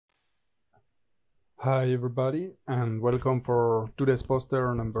Hi everybody and welcome for today's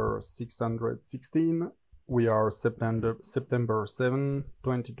poster number 616. We are September 7,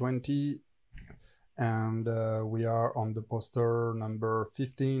 2020 and we are on the poster number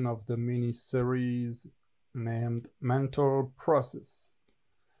 15 of the mini-series named Mental Process.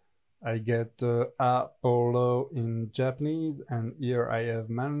 I get Apollo in Japanese and here I have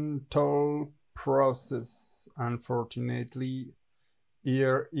Mental Process. Unfortunately,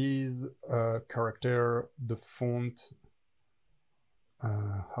 here is a character, the font,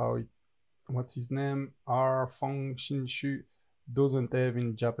 what's his name? R Feng Shinshu doesn't have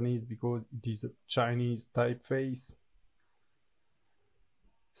in Japanese because it is a Chinese typeface.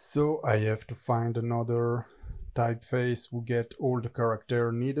 So I have to find another typeface who get all the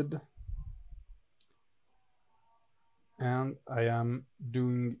character needed. And I am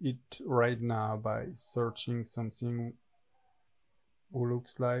doing it right now by searching something who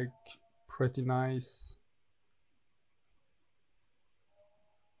looks like pretty nice.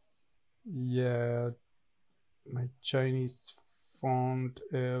 Yeah, my Chinese font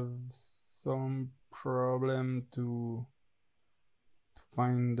have some problem to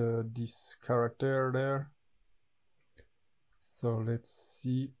find this character there. So let's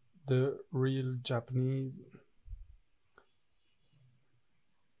see the real Japanese.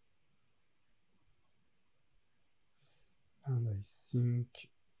 And I think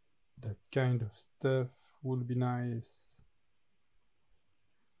that kind of stuff would be nice.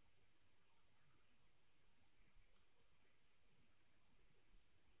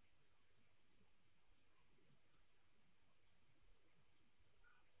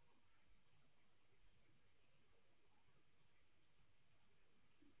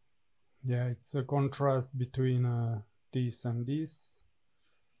 Yeah, it's a contrast between this and this.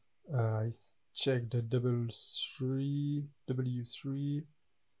 I checked the W3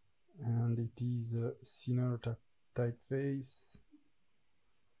 and it is a thinner typeface.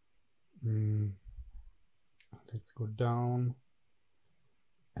 Let's go down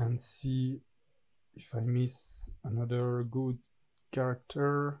and see if I miss another good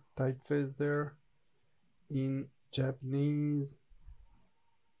character typeface there in Japanese.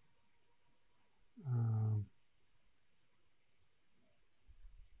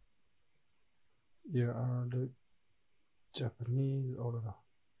 Here are the Japanese order.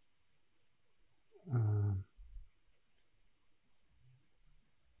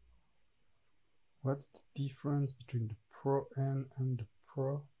 What's the difference between the Pro N and the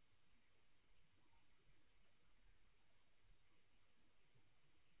Pro?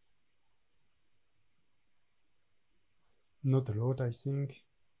 Not a lot, I think.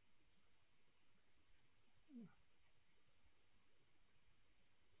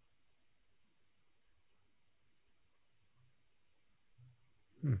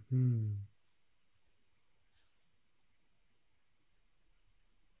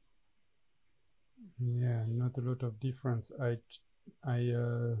 Yeah, not a lot of difference. I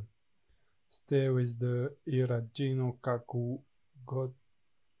stay with the Irajino Kaku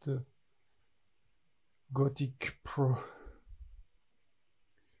Gothic Pro.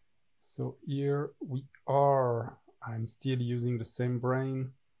 So here we are. I'm still using the same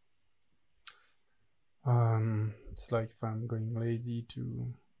brain. It's like if I'm going lazy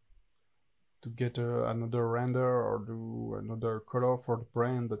to get another render or do another color for the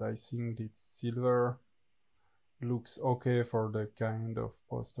brain, but I think it's silver looks okay for the kind of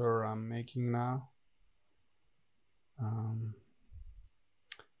poster I'm making now.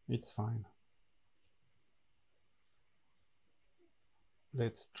 It's fine.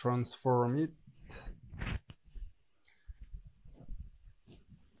 Let's transform it.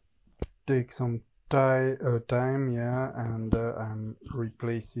 Take some time, yeah, and I'm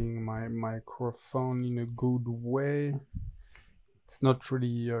replacing my microphone in a good way. It's not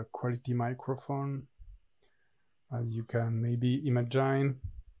really a quality microphone, as you can maybe imagine.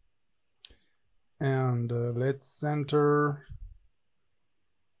 And let's center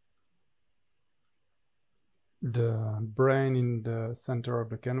the brain in the center of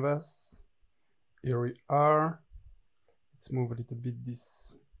the canvas. Here we are. Let's move a little bit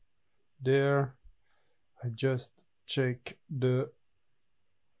this there. I just check the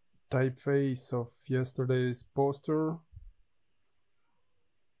typeface of yesterday's poster.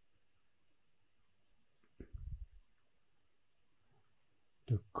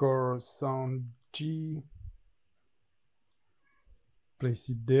 The core sound G. Place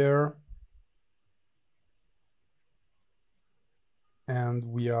it there. And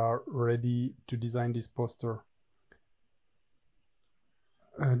we are ready to design this poster.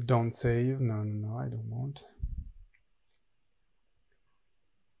 Don't save. No, I don't want.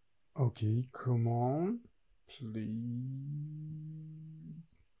 Okay, come on, please.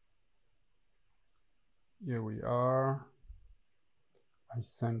 Here we are. I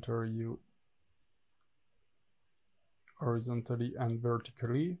center you horizontally and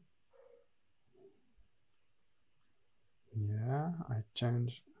vertically. Yeah, I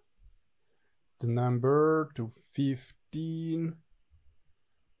change the number to 15.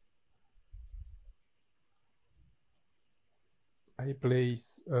 I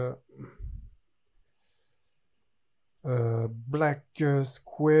place a black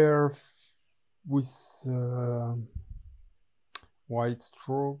square with white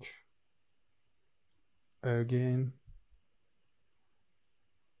stroke again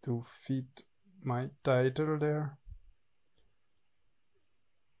to fit my title there.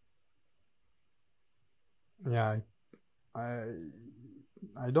 Yeah, I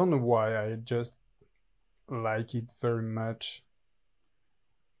don't know why, I just like it very much.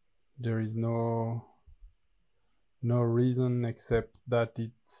 There is no reason except that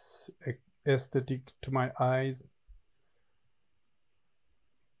it's aesthetic to my eyes,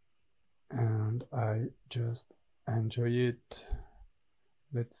 and I just enjoy it.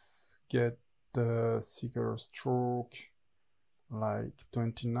 Let's get the thicker stroke, like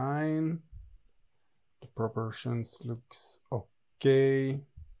 29. The proportions looks okay.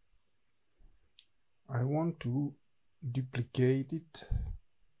 I want to duplicate it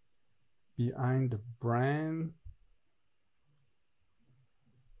behind the brain.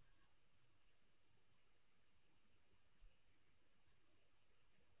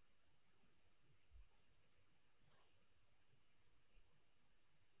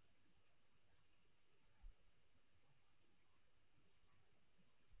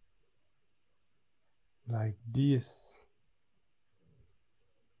 Like this.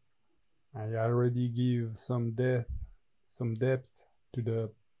 I already give some depth to the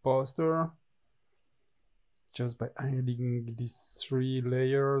poster just by adding these 3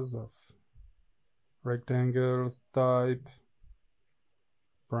 layers of rectangles, type,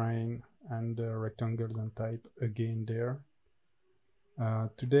 brain, and rectangles and type again there.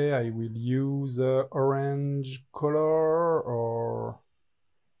 Today I will use orange color or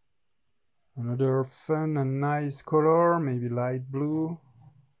another fun and nice color, maybe light blue.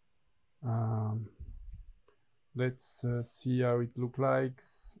 Let's see how it looks like.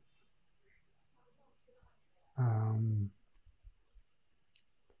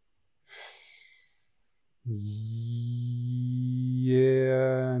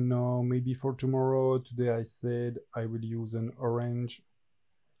 Yeah, no, maybe for tomorrow. Today I said I will use an orange,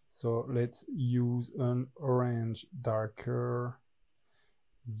 so let's use an orange darker.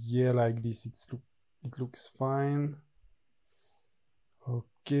 Yeah, like this it looks fine.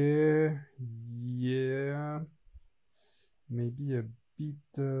 Okay, yeah, maybe a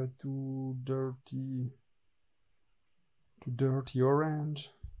bit too dirty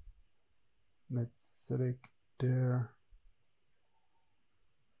orange. Let's select there.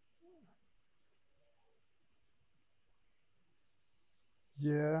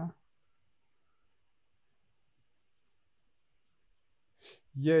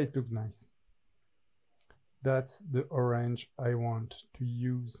 Yeah, it looks nice. That's the orange I want to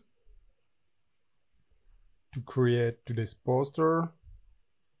use to create today's poster.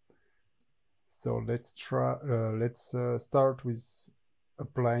 So let's try. Let's start with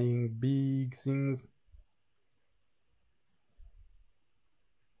applying big things.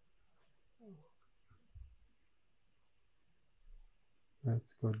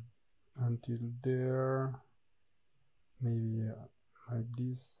 Let's go until there. Maybe like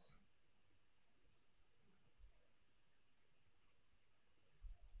this.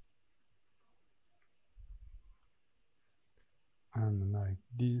 And like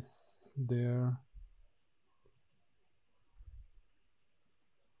this there.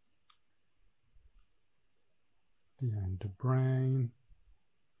 Behind the brain.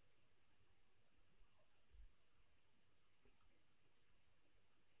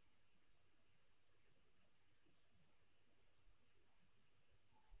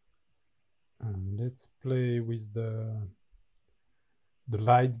 And let's play with the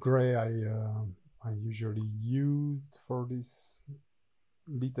light gray I usually used for this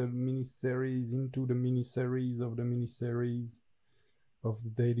little mini-series into the mini-series of the mini-series of the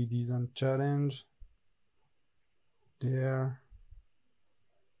Daily Design Challenge. There.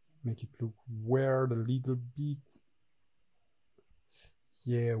 Make it look weird a little bit.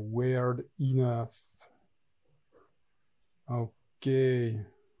 Yeah, weird enough. Okay.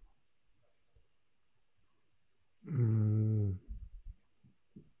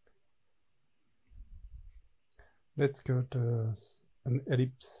 Let's cut an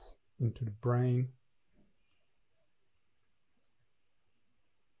ellipse into the brain.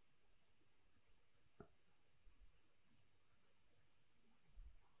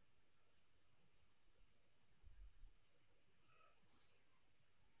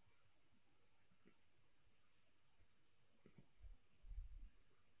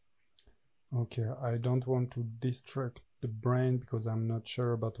 Okay, I don't want to distract the brain because I'm not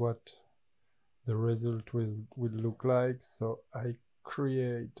sure about what the result will look like. So I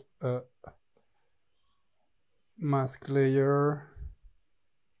create a mask layer.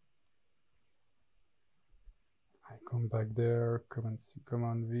 I come back there, Command C,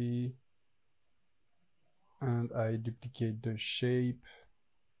 Command V, and I duplicate the shape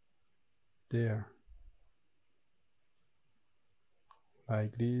there,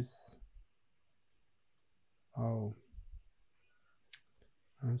 like this. Oh,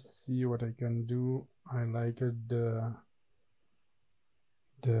 I see what I can do. I like the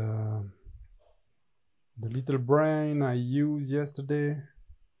little brain I used yesterday.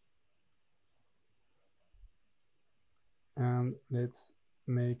 And let's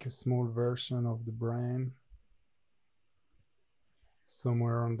make a small version of the brain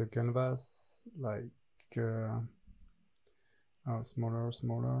somewhere on the canvas, like oh,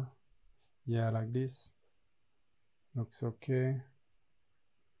 smaller. Yeah, like this. Looks okay.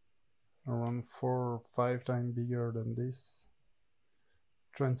 Around 4 or 5 times bigger than this.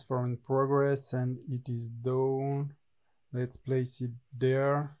 Transform in progress, and it is done. Let's place it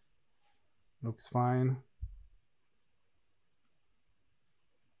there. Looks fine.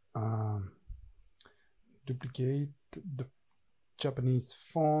 Duplicate the Japanese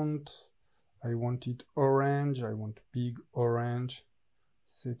font. I want it orange. I want big orange.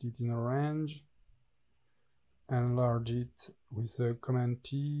 Set it in orange. Enlarge it with a Command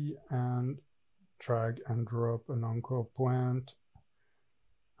T and drag and drop an anchor point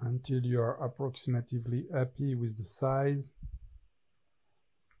until you are approximately happy with the size.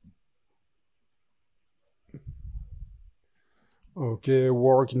 Okay,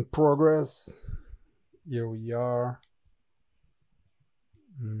 work in progress. Here we are.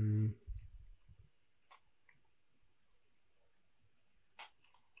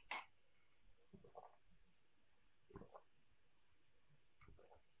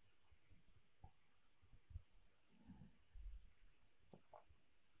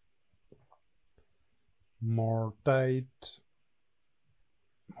 More tight,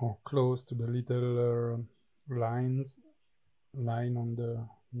 more close to the little line on the,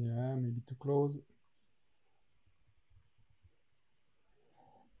 yeah, maybe too close.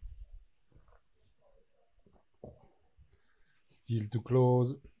 Still too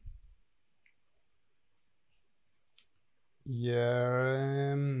close.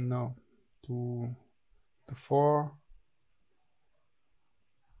 Yeah, no, too far.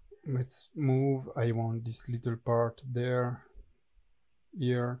 Let's move. I want this little part there,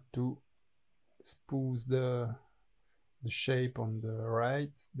 here, to spoof the shape on the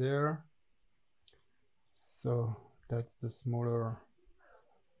right there. So that's the smaller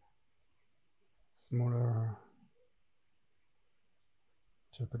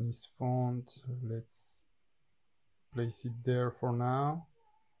Japanese font. Let's place it there for now.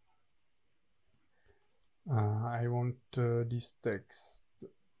 I want this text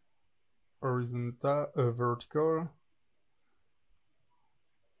horizontal, vertical.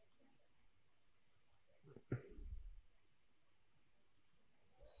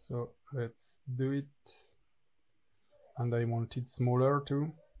 So let's do it. And I want it smaller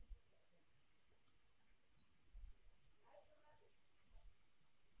too.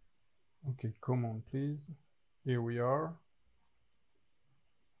 Okay, come on, please. Here we are.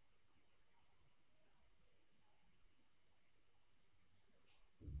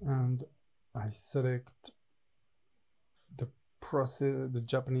 And I select the process, the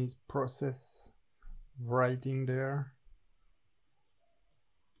Japanese process writing there.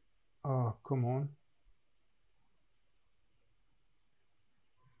 Oh, come on.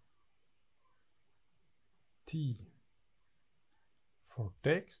 T for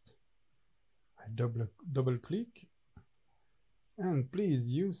text. I double click, and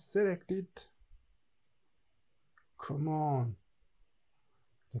please, you select it. Come on.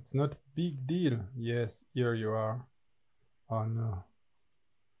 That's not a big deal. Yes, here you are. Oh no.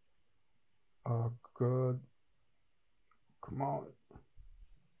 Oh God. Come on.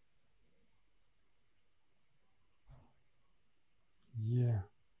 Yeah.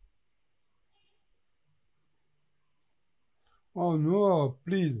 Oh no,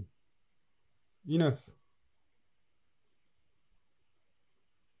 please. Enough.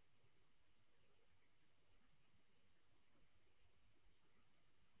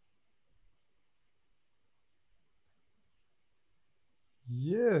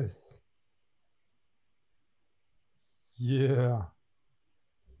 Yes. Yeah.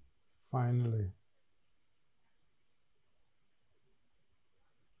 Finally.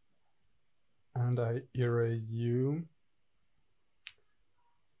 And I erase you.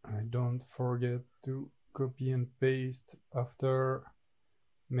 I don't forget to copy and paste after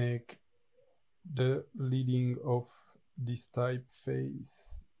make the leading of this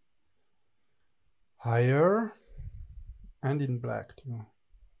typeface higher and in black too.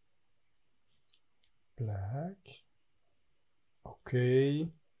 Black. Okay.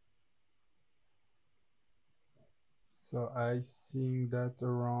 So I think that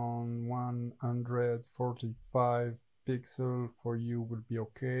around 145 pixels for you will be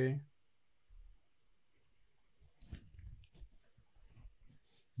okay.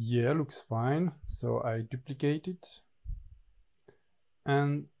 Yeah, looks fine. So I duplicate it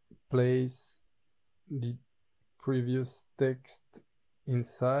and place the previous text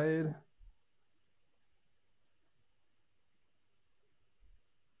inside.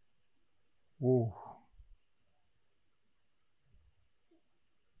 Whoa.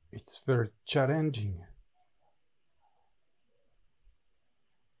 It's very challenging.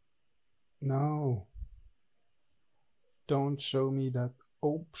 No. Don't show me that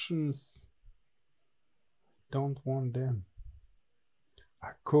options. Don't want them.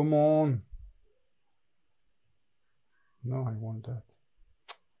 Ah, come on. No, I want that.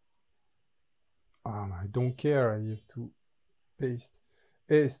 I don't care. I have to paste.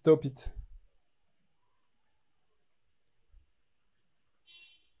 Hey, stop it.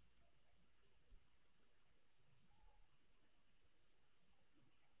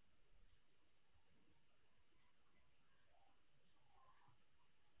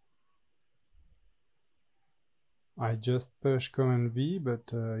 I just push Command V,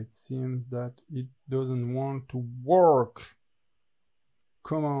 but it seems that it doesn't want to work.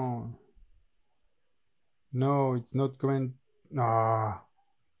 Come on. No, it's not Command. Ah.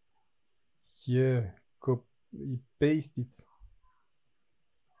 Yeah. Paste it.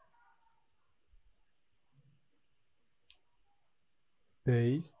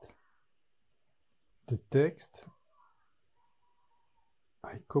 Paste the text.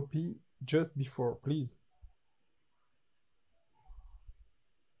 I copy just before, please.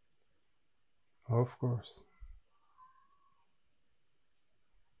 Of course.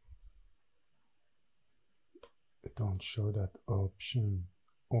 Don't show that option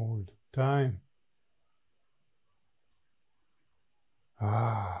all the time.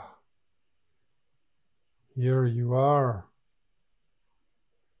 Ah. Here you are.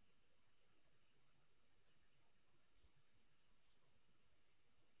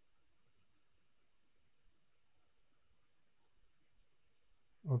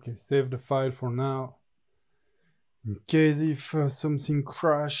 Okay, save the file for now. In case if something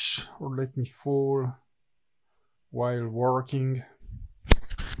crash or let me fall while working.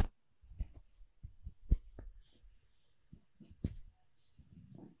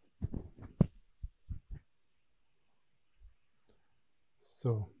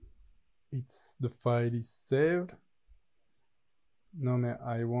 So the file is saved. Now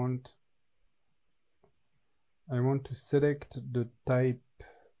I want to select the type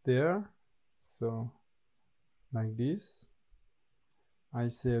there. So like this. I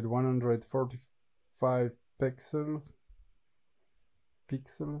said 145 pixel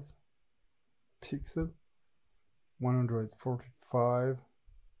 145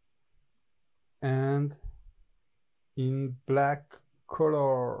 and in black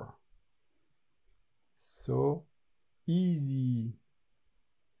color. So easy.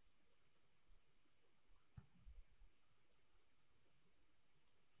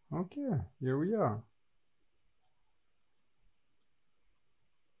 Okay, here we are.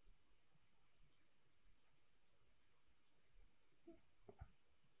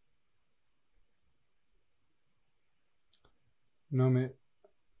 No,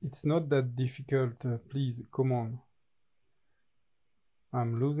 it's not that difficult. Please, come on.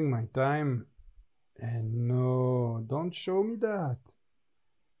 I'm losing my time. And no, don't show me that.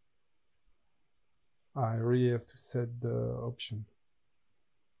 I really have to set the option.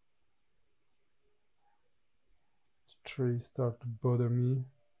 Tree start to bother me.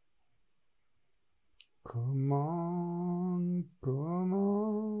 Come on, come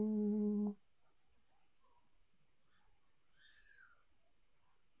on.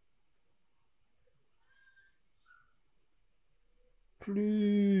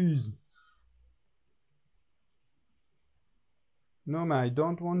 Please. No, I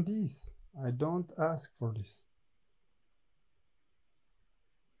don't want this. I don't ask for this.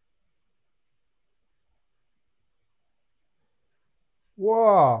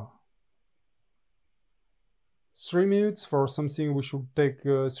 Wow! 3 minutes for something we should take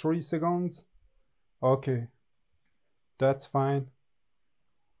 3 seconds? Okay, that's fine.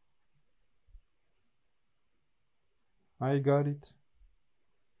 I got it.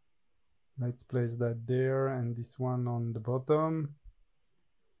 Let's place that there and this one on the bottom.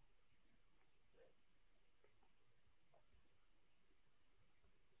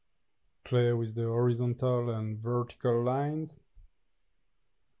 Play with the horizontal and vertical lines.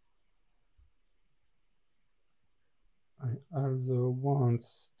 I also want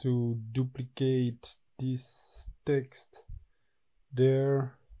to duplicate this text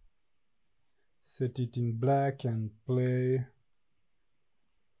there, set it in black and play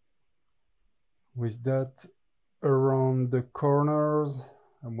with that around the corners.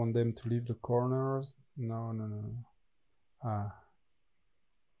 I want them to leave the corners. No.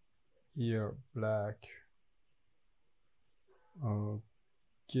 Here, black.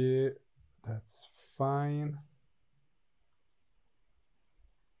 Okay, that's fine.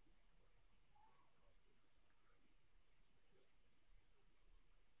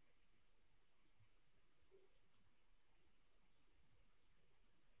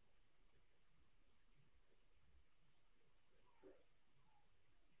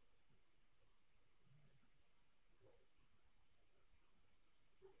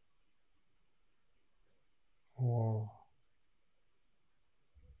 Oh.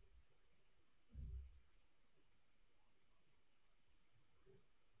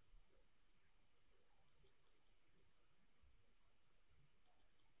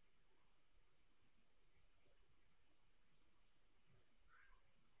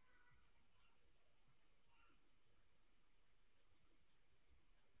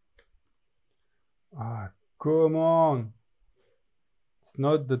 Ah, come on. It's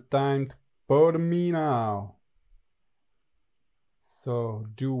not the time to bother me now. So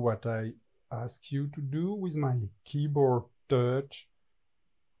do what I ask you to do with my keyboard touch.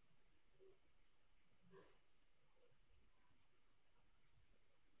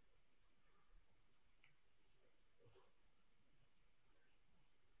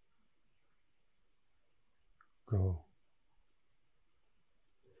 Go.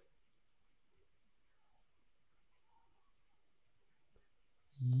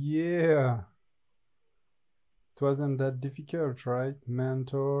 Yeah. It wasn't that difficult, right?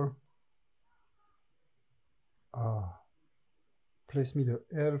 Mentor. Ah. Place me the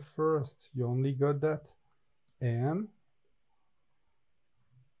L first. You only got that. N.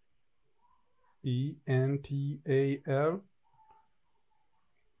 E-N-T-A-L.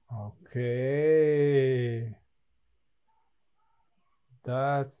 Okay.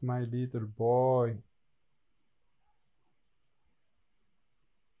 That's my little boy.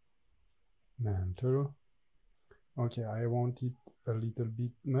 Mantle. Okay, I want it a little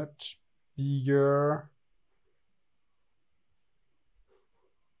bit much bigger.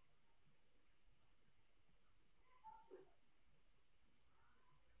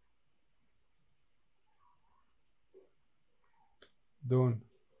 Done.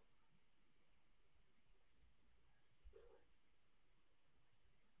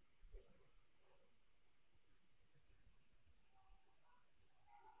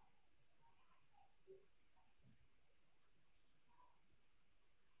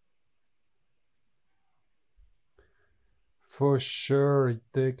 For sure, it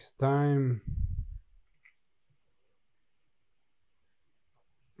takes time.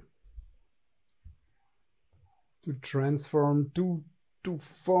 To transform to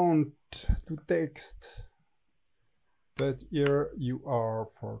font, to text. But here you are,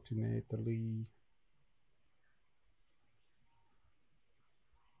 fortunately.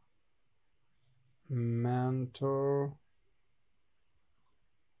 Mentor.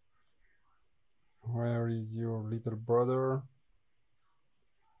 Where is your little brother?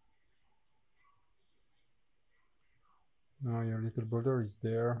 No, your little brother is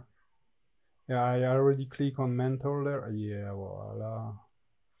there. Yeah, I already click on mentor there. Yeah, voila.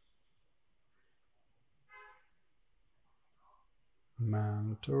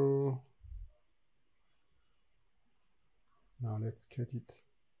 Mentor. Now let's cut it.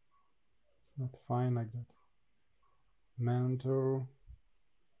 It's not fine like that. Mentor.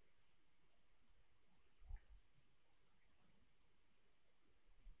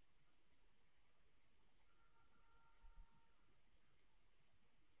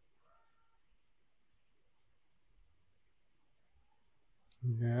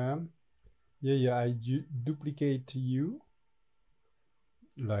 Yeah, I duplicate you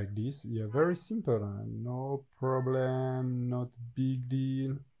like this. Yeah, very simple, no problem, not big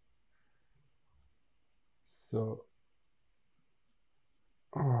deal. So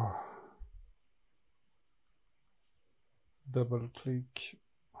Oh. Double click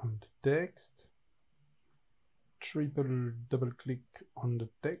on the text, triple double click on the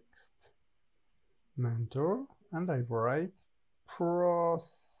text, mentor, and I write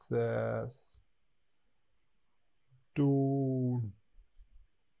process tool.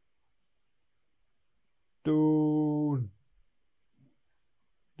 Do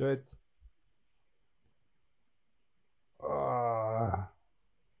it.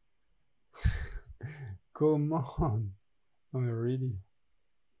 Come on. I mean, really.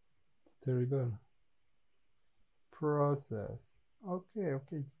 It's terrible. Process. Okay,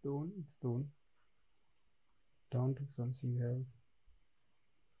 it's done. It's done. Don't do something else.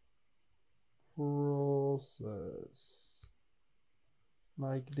 Process.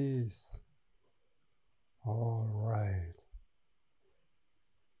 Like this. All right.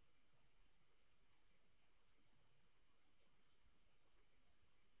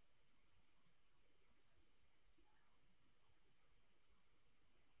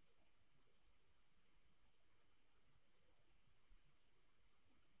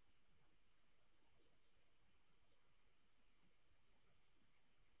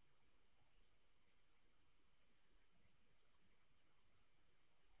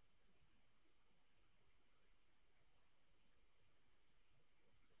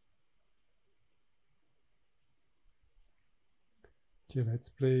 Okay, let's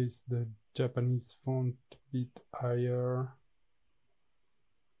place the Japanese font a bit higher.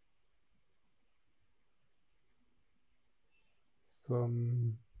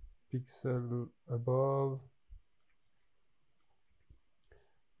 Some pixel above.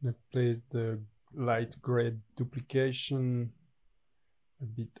 Let's place the light gray duplication a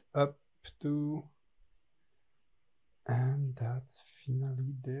bit up too. And that's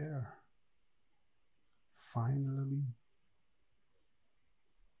finally there. Finally.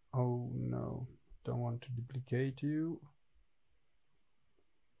 Oh no, don't want to duplicate you.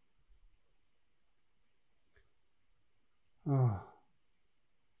 Oh.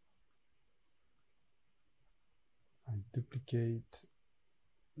 I duplicate.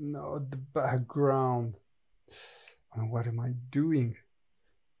 No, the background. What am I doing?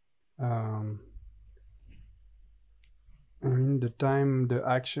 In the time the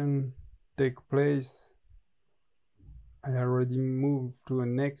action take place, I already moved to a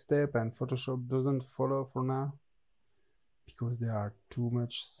next step and Photoshop doesn't follow for now because there are too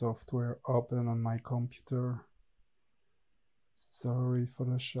much software open on my computer. Sorry,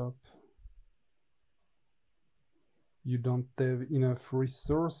 Photoshop. You don't have enough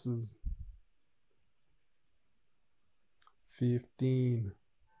resources. 15.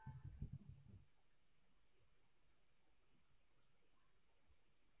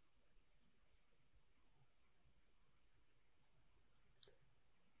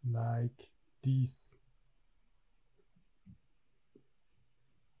 Like this.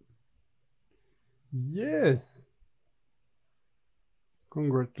 Yes!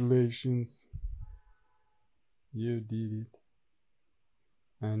 Congratulations. You did it.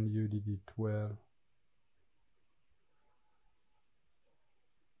 And you did it well.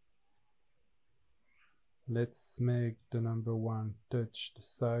 Let's make the number 1 touch the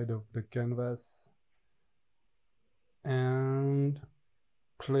side of the canvas and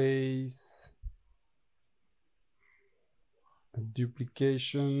place a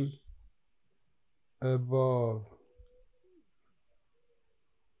duplication above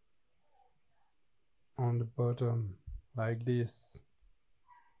on the bottom like this.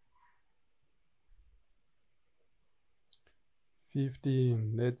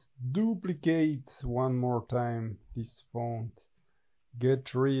 15. Let's duplicate one more time this font.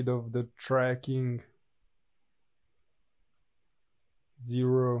 Get rid of the tracking.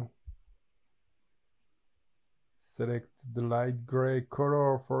 0. Select the light gray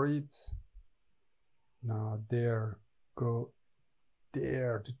color for it. Now there, go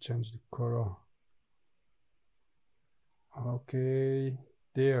there to change the color. Okay,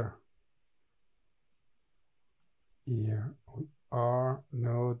 there. Here we are.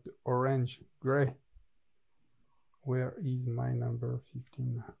 No, the orange, gray. Where is my number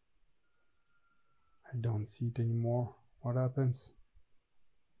 15? I don't see it anymore. What happens?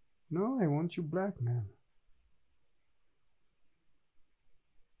 No, I want you black, man.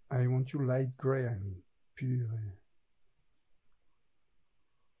 I want you light gray, I mean, pure.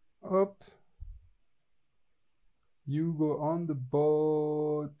 Up. You go on the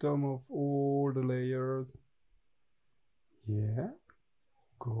bottom of all the layers. Yeah.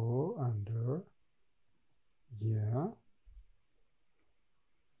 Go under. Yeah.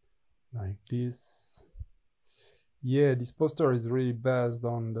 Like this. Yeah, this poster is really based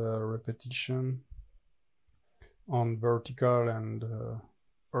on the repetition on vertical and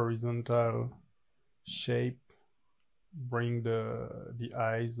horizontal shape. Bring the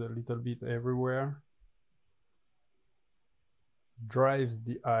eyes a little bit everywhere. Drives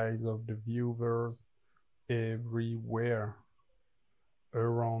the eyes of the viewers everywhere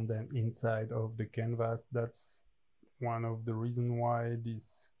around and inside of the canvas. That's one of the reasons why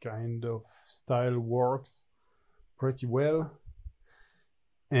this kind of style works pretty well.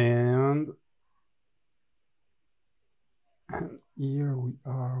 And here we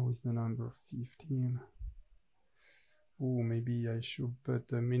are with the number 15. Oh, maybe I should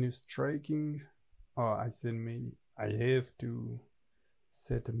put a minus tracking. Oh, I said maybe I have to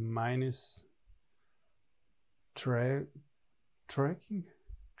set a minus tracking.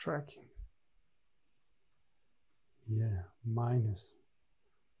 Yeah, minus,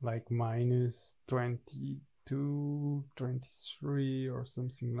 like minus 22, 23 or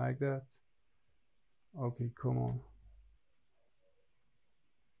something like that. Okay, come on.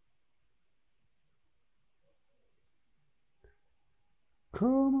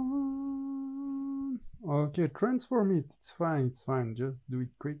 Come on. Okay, transform it. It's fine, it's fine. Just do it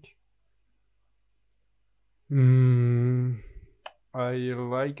quick. I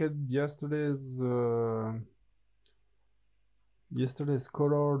liked yesterday's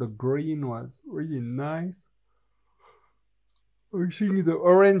color. The green was really nice. I think the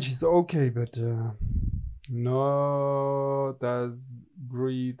orange is okay, but not as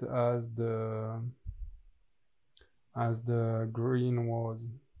great as the green was.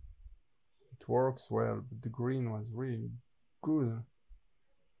 It works well, but the green was really good.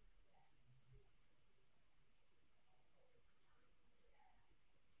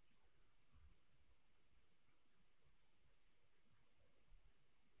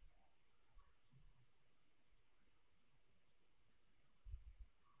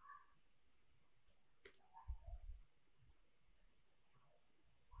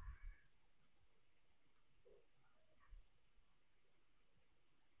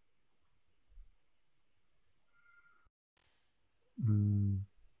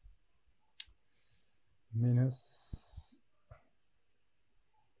 Minus.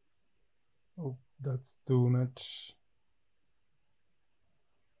 Oh, that's too much.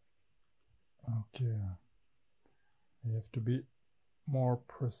 Okay. I have to be more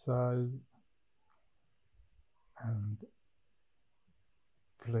precise and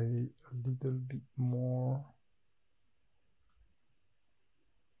play a little bit more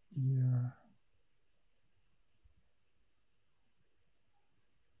here.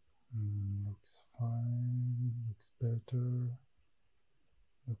 Looks fine, looks better,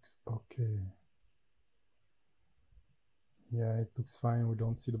 looks okay. Yeah, it looks fine. We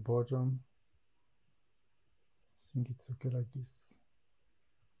don't see the bottom. I think it's okay like this.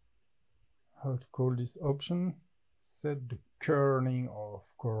 How to call this option? Set the kerning,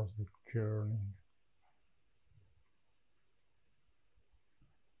 of course, the kerning.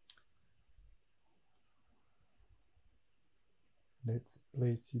 Let's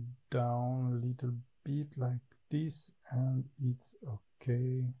place it down a little bit like this, and it's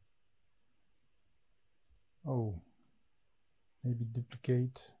okay. Oh, maybe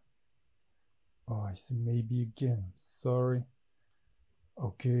duplicate. Oh, I see, maybe again, sorry.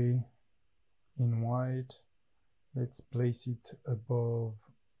 Okay, in white, let's place it above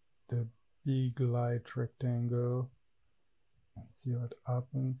the big light rectangle and see what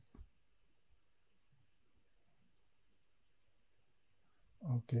happens.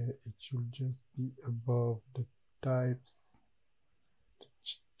 Okay, it should just be above the types, the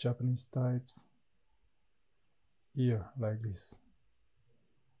Japanese types, here, like this.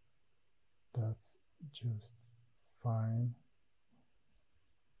 That's just fine.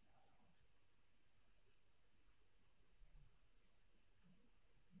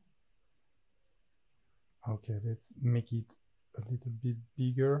 Okay, let's make it a little bit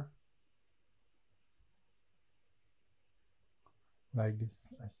bigger. Like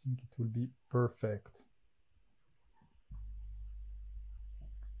this. I think it will be perfect.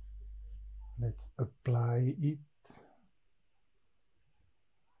 Let's apply it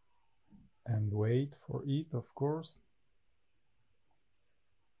and wait for it, of course.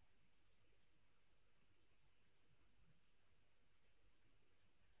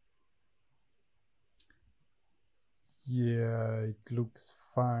 Yeah, it looks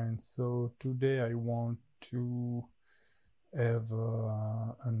fine. So today I want to have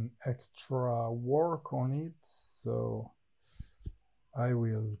an extra work on it, so I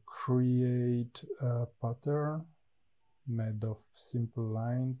will create a pattern made of simple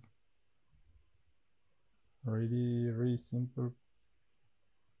lines. Really simple.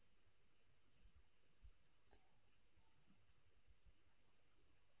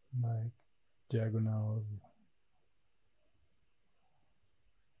 Like diagonals.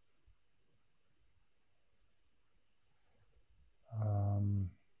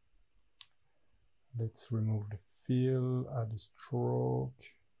 Let's remove the fill, add a stroke,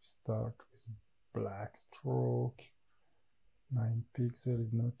 start with black stroke. 9 pixels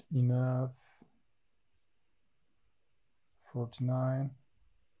is not enough. 49.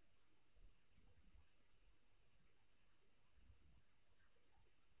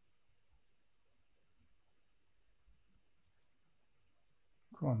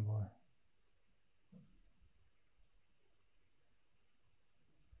 Come on, boy.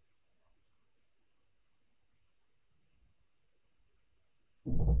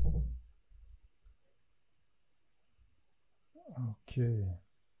 Okay.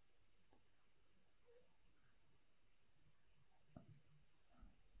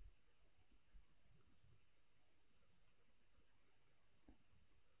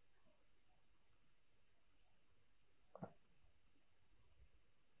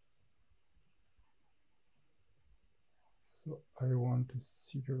 So I want to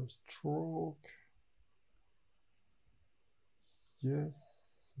see your stroke.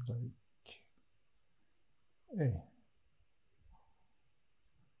 Yes, like, hey.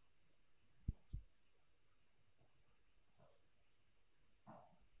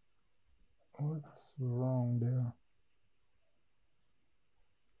 What's wrong there?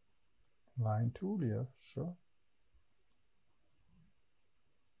 Line tool, yeah, sure.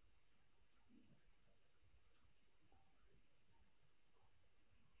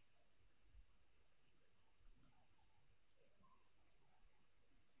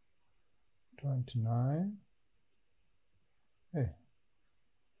 $29. Hey.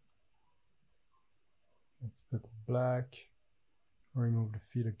 Let's put black. Remove the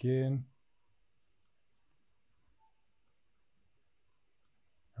feed again.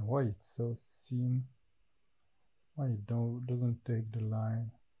 And why it's so thin? Why it doesn't take the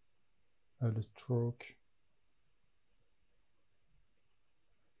line, the stroke?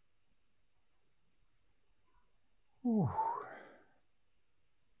 Ooh.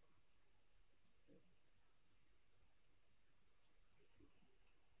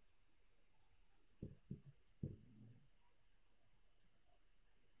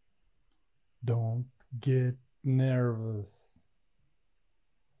 Don't get nervous.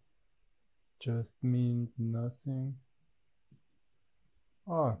 Just means nothing.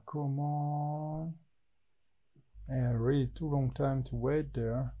 Oh, come on. Yeah, really too long time to wait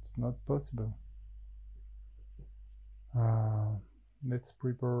there. It's not possible. Let's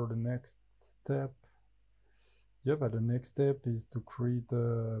prepare the next step. Yeah, but the next step is to create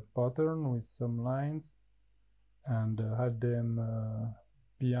a pattern with some lines and add them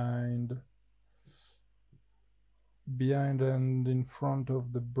behind and in front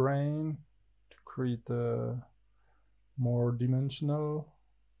of the brain to create a more dimensional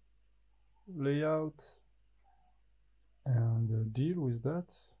layout and deal with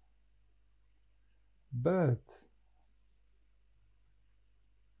that. But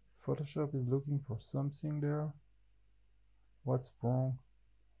Photoshop is looking for something there. What's wrong?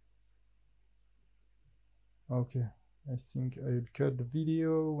 Okay, I think I'll cut the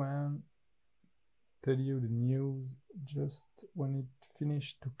video and tell you the news just when it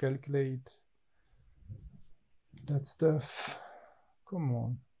finished to calculate that stuff. Come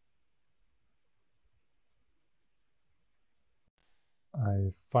on.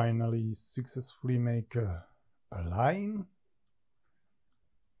 I finally successfully make a line.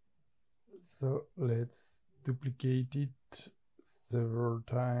 So let's duplicate it several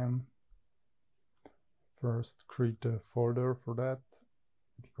times. First create a folder for that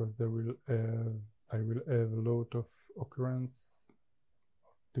because I will have a lot of occurrence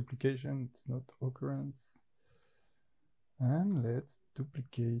of duplication. It's not occurrence. And let's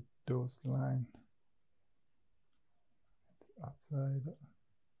duplicate those lines. It's outside.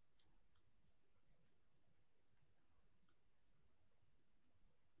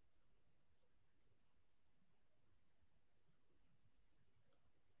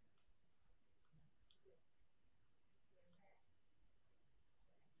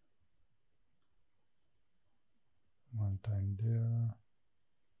 One time there.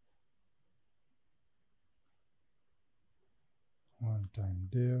 One time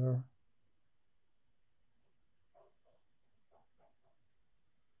there.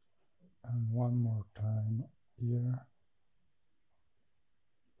 And one more time here.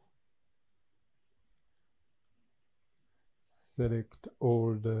 Select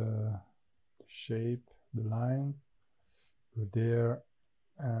all the shape the lines, go there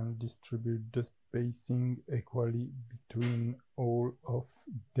and distribute the spacing equally between all of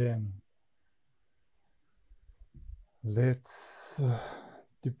them. Let's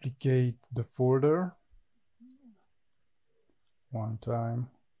duplicate the folder one time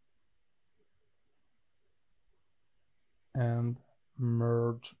and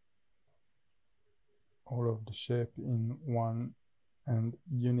merge all of the shape in one and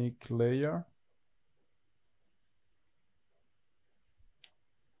unique layer.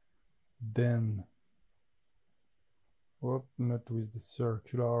 Then, not with the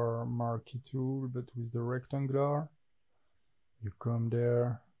circular marquee tool, but with the rectangular, you come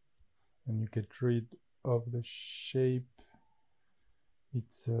there and you get rid of the shape.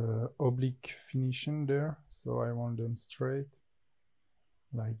 It's oblique finishing there, so I want them straight,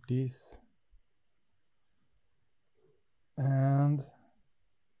 like this. And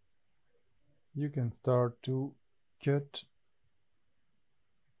you can start to cut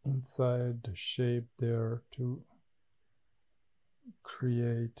inside the shape there to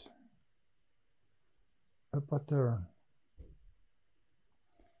create a pattern.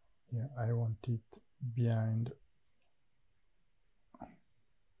 Yeah, I want it behind.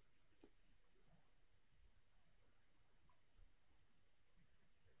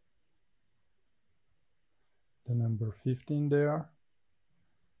 The number 15 there.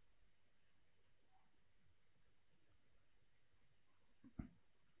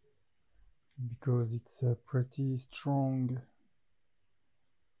 Because it's pretty strong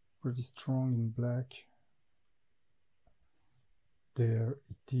in black. There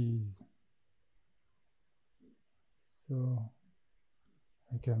it is. So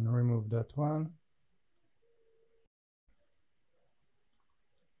I can remove that one.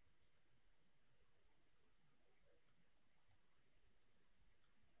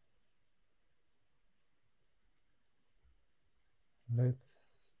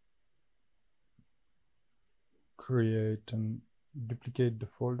 Let's create and duplicate the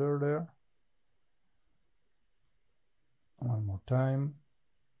folder there. One more time.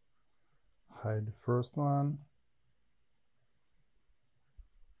 Hide the first one.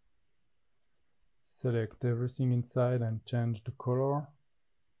 Select everything inside and change the color.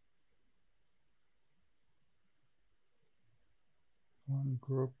 One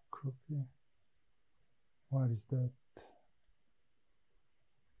group copy. What is that?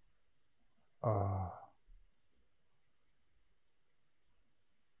 Ah.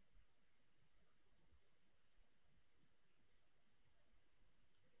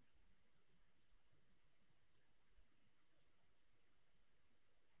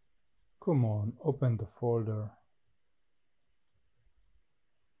 Come on, open the folder.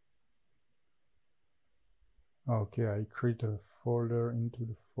 Okay, I create a folder into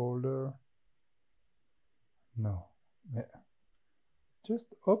the folder. No. Yeah.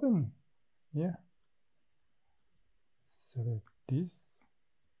 Just open. Yeah. Select this.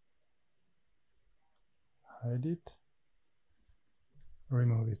 Hide it.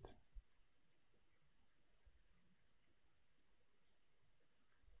 Remove it.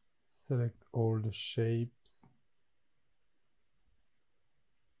 Select all the shapes.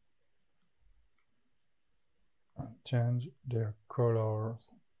 And change their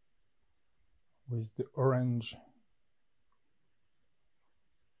colors with the orange.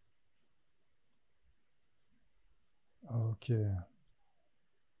 Okay.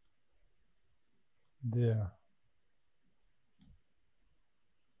 There.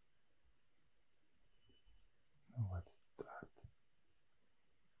 What's that?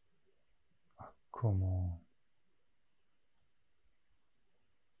 Oh, come on.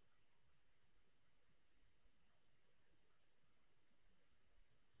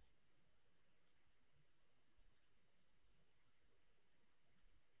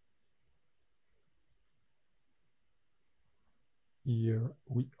 Here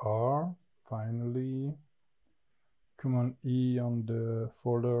we are, finally. Command E on the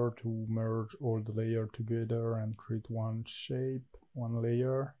folder to merge all the layers together and create one shape, one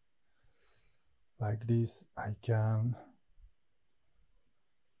layer. Like this, I can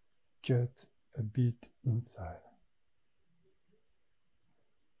cut a bit inside.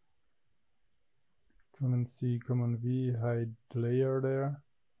 Command C, Command V, hide the layer there.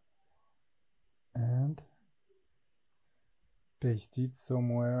 And paste it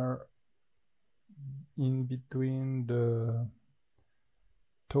somewhere in between the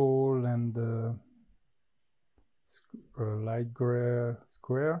tall and the light gray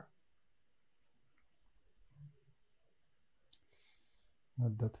square.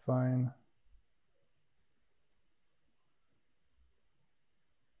 Not that fine.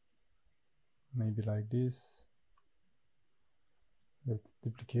 maybe like this. Let's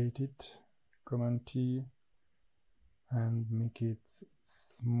duplicate it, Command T, and make it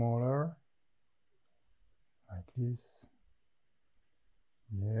smaller, like this.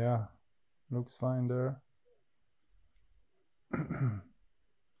 Yeah, looks fine there.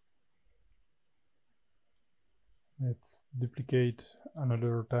 Let's duplicate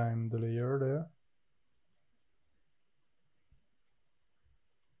another time the layer there.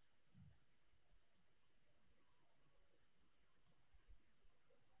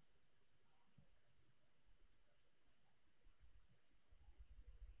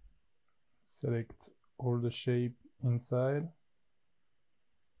 Select all the shape inside.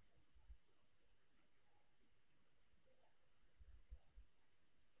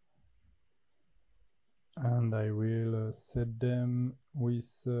 And I will set them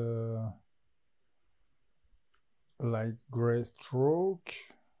with light gray stroke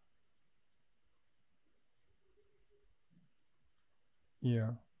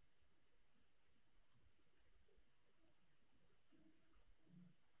here.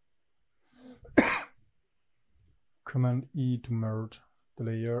 Command E to merge the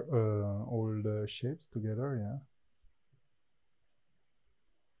layer, all the shapes together, yeah.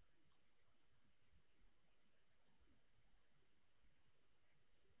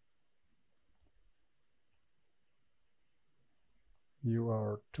 You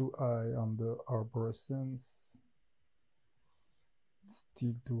are too high on the arborescence. It's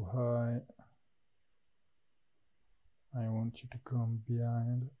still too high. I want you to come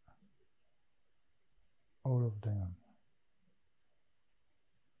behind all of them.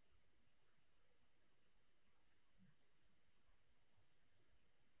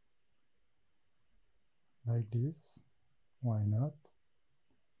 Like this. Why not?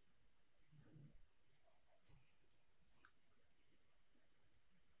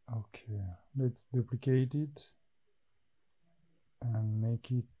 Okay, let's duplicate it and make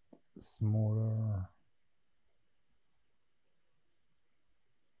it smaller,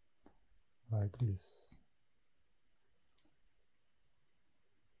 like this.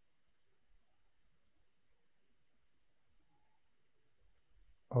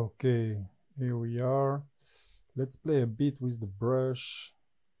 Okay, here we are. Let's play a bit with the brush,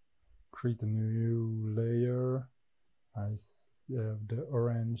 create a new layer. I have the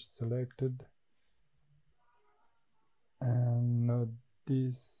orange selected, and not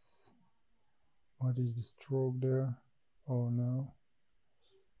this. What is the stroke there? Oh no.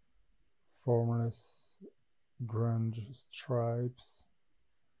 Formless grunge stripes.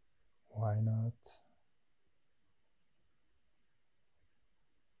 Why not?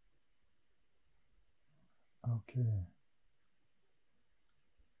 Okay.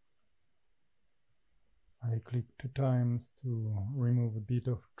 I click 2 times to remove a bit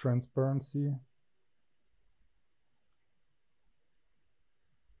of transparency.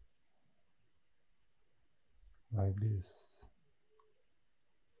 Like this.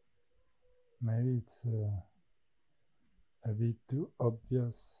 Maybe it's a bit too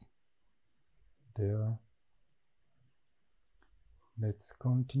obvious there. Let's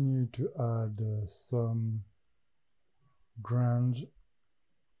continue to add some grunge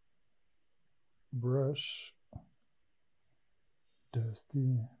brush.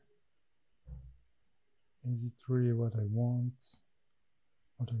 Dusty. Is it really what I want?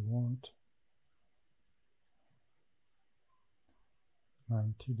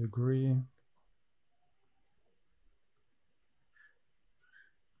 90 degree.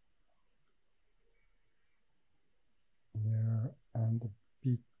 Here and a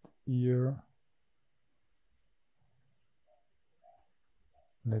bit here.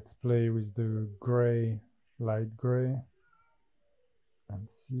 Let's play with the gray, light gray, and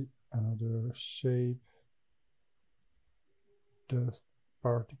see another shape. Dust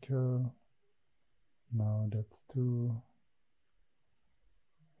particle. No, that's too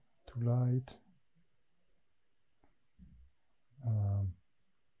light.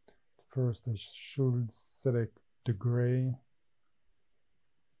 First I should select the gray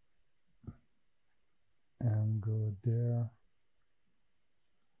and go there,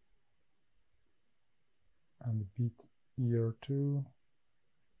 and a bit here too.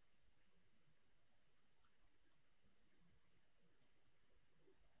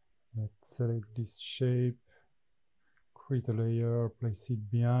 Let's select this shape, create a layer, place it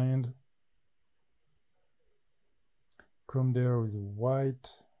behind. Come there with a white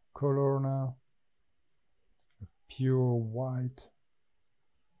color now, a pure white,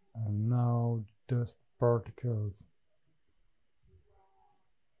 and now dust particles.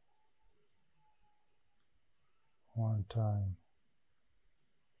 One time.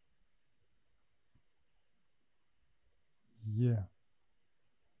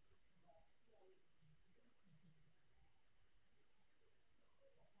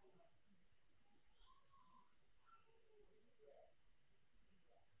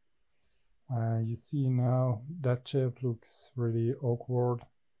 You see now that shape looks really awkward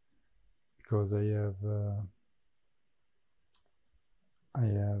because I have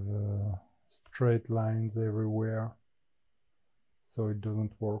straight lines everywhere, so it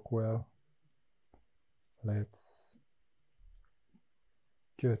doesn't work well. Let's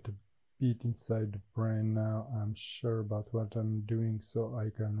cut a bit inside the brain now. I'm sure about what I'm doing, so I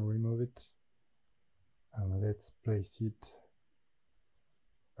can remove it. And let's place it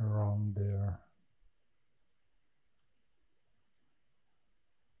around there.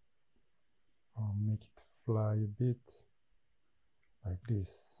 Or make it fly a bit, like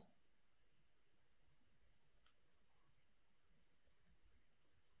this.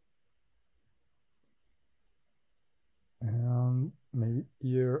 And maybe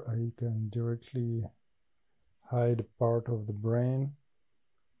here I can directly hide part of the brain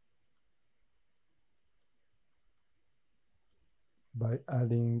by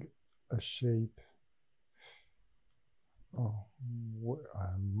adding a shape. Oh,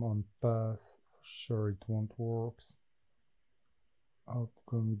 I'm on pass. For sure it won't work. I'll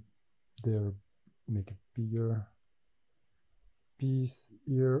come there, make a bigger piece.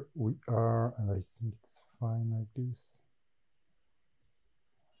 Here we are, and I think it's fine like this.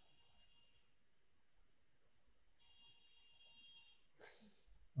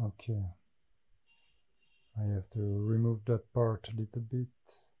 Okay, I have to remove that part a little bit,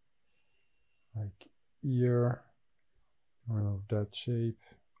 like here. Remove that shape.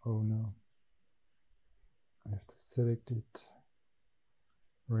 Oh no, I have to select it,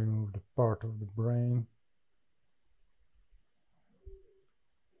 remove the part of the brain,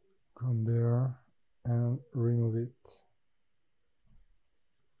 come there and remove it.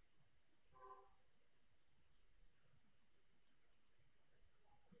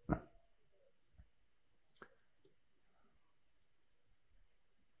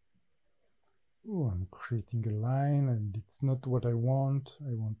 Oh, I'm creating a line and it's not what I want.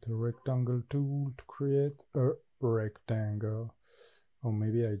 I want a rectangle tool to create a rectangle. Or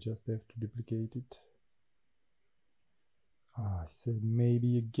maybe I just have to duplicate it. I said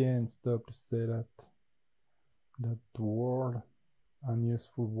maybe again, stop to say that. That word,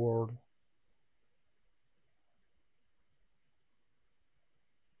 unuseful word.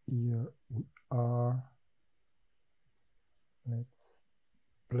 Here we are. Let's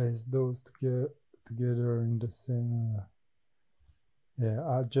place those together in the same. Yeah,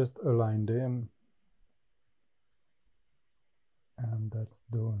 I'll just align them. And that's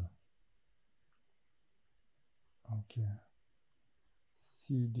done. Okay.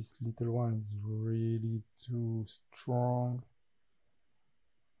 See, this little one is really too strong.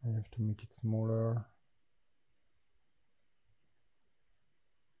 I have to make it smaller.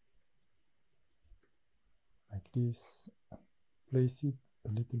 Like this. Place it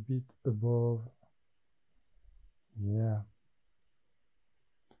a little bit above. Yeah.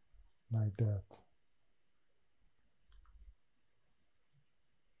 Like that.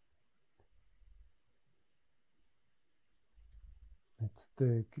 Let's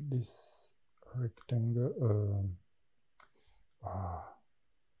take this rectangle,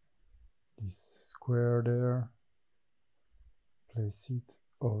 this square there, place it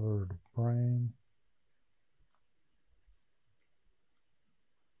over the brain.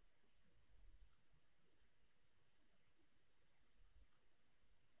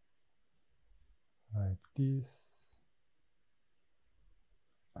 Like this,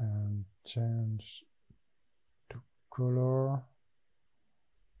 and change to color.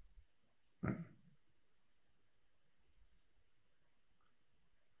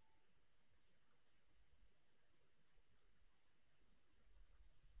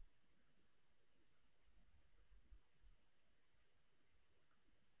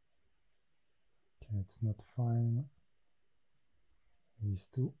 Okay, it's not fine. It's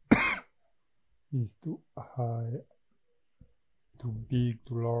too is too high, too big,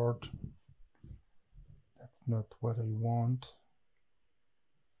 too large. That's not what I want.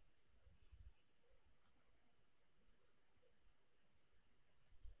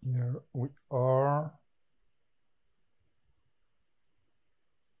 Here we are.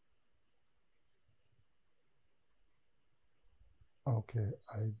 Okay,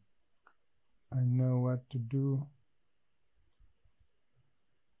 I know what to do.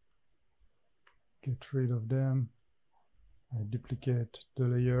 Get rid of them. I duplicate the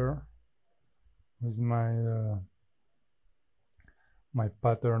layer with my my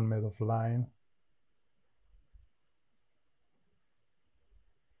pattern made of line.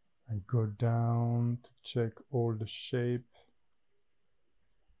 I go down to check all the shape.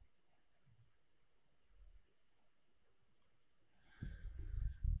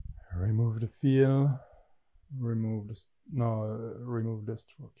 Remove remove the fill, remove the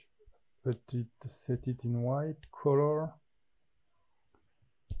stroke. Set it in white color.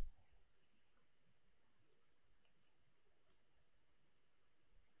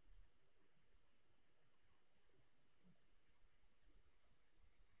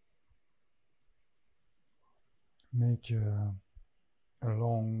 Make a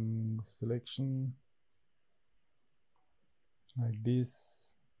long selection like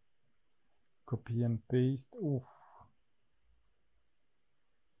this. Copy and paste. Oof.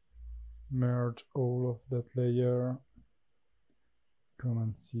 Merge all of that layer.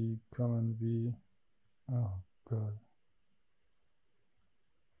 Command C, Command V. Oh god.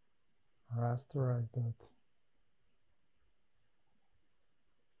 Rasterize that.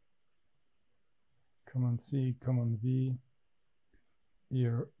 Command C, Command V.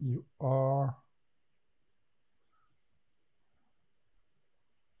 Here you are.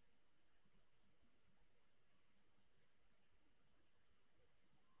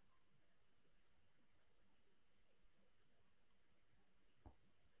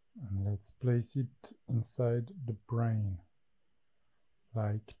 And let's place it inside the brain,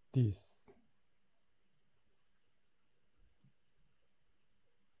 like this.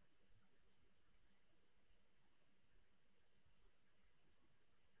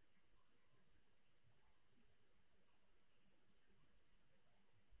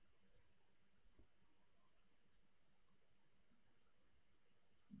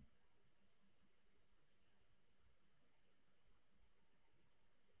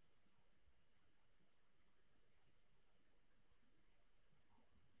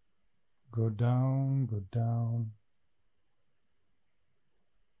 Go down, go down.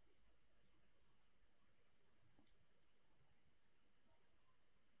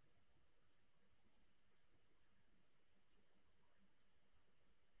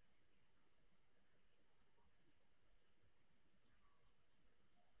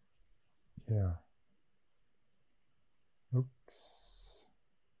 Yeah.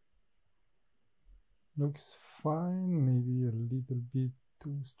 Looks fine, maybe a little bit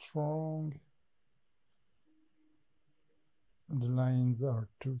too strong. The lines are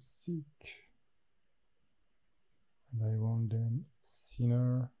too thick, and I want them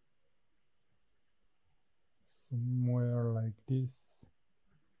thinner. Somewhere like this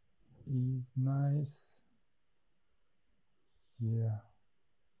is nice.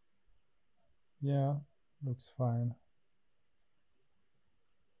 Yeah, looks fine.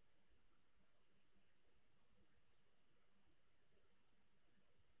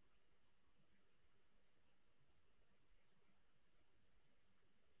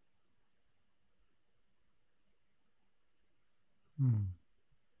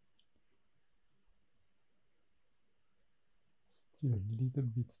 Still a little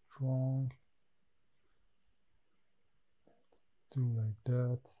bit strong. Let's do like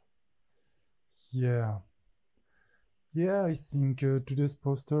that. Yeah, I think today's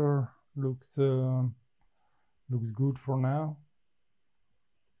poster looks good for now.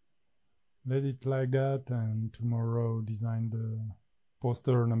 Let it like that, and tomorrow design the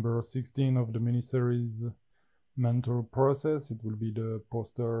poster number 16 of the miniseries Mental Process. It will be the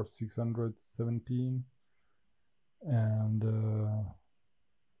poster 617. And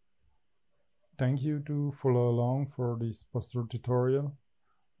thank you to follow along for this poster tutorial.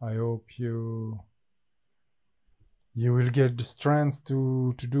 I hope you will get the strength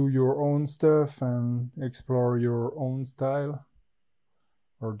to do your own stuff and explore your own style,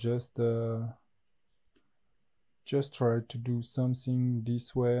 or just try to do something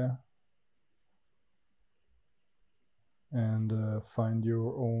this way and find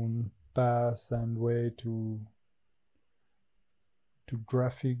your own path and way to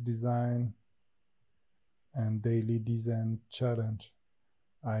graphic design and daily design challenge.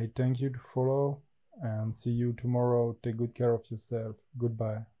 I thank you to follow, and see you tomorrow. Take good care of yourself.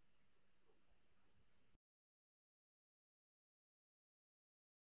 Goodbye.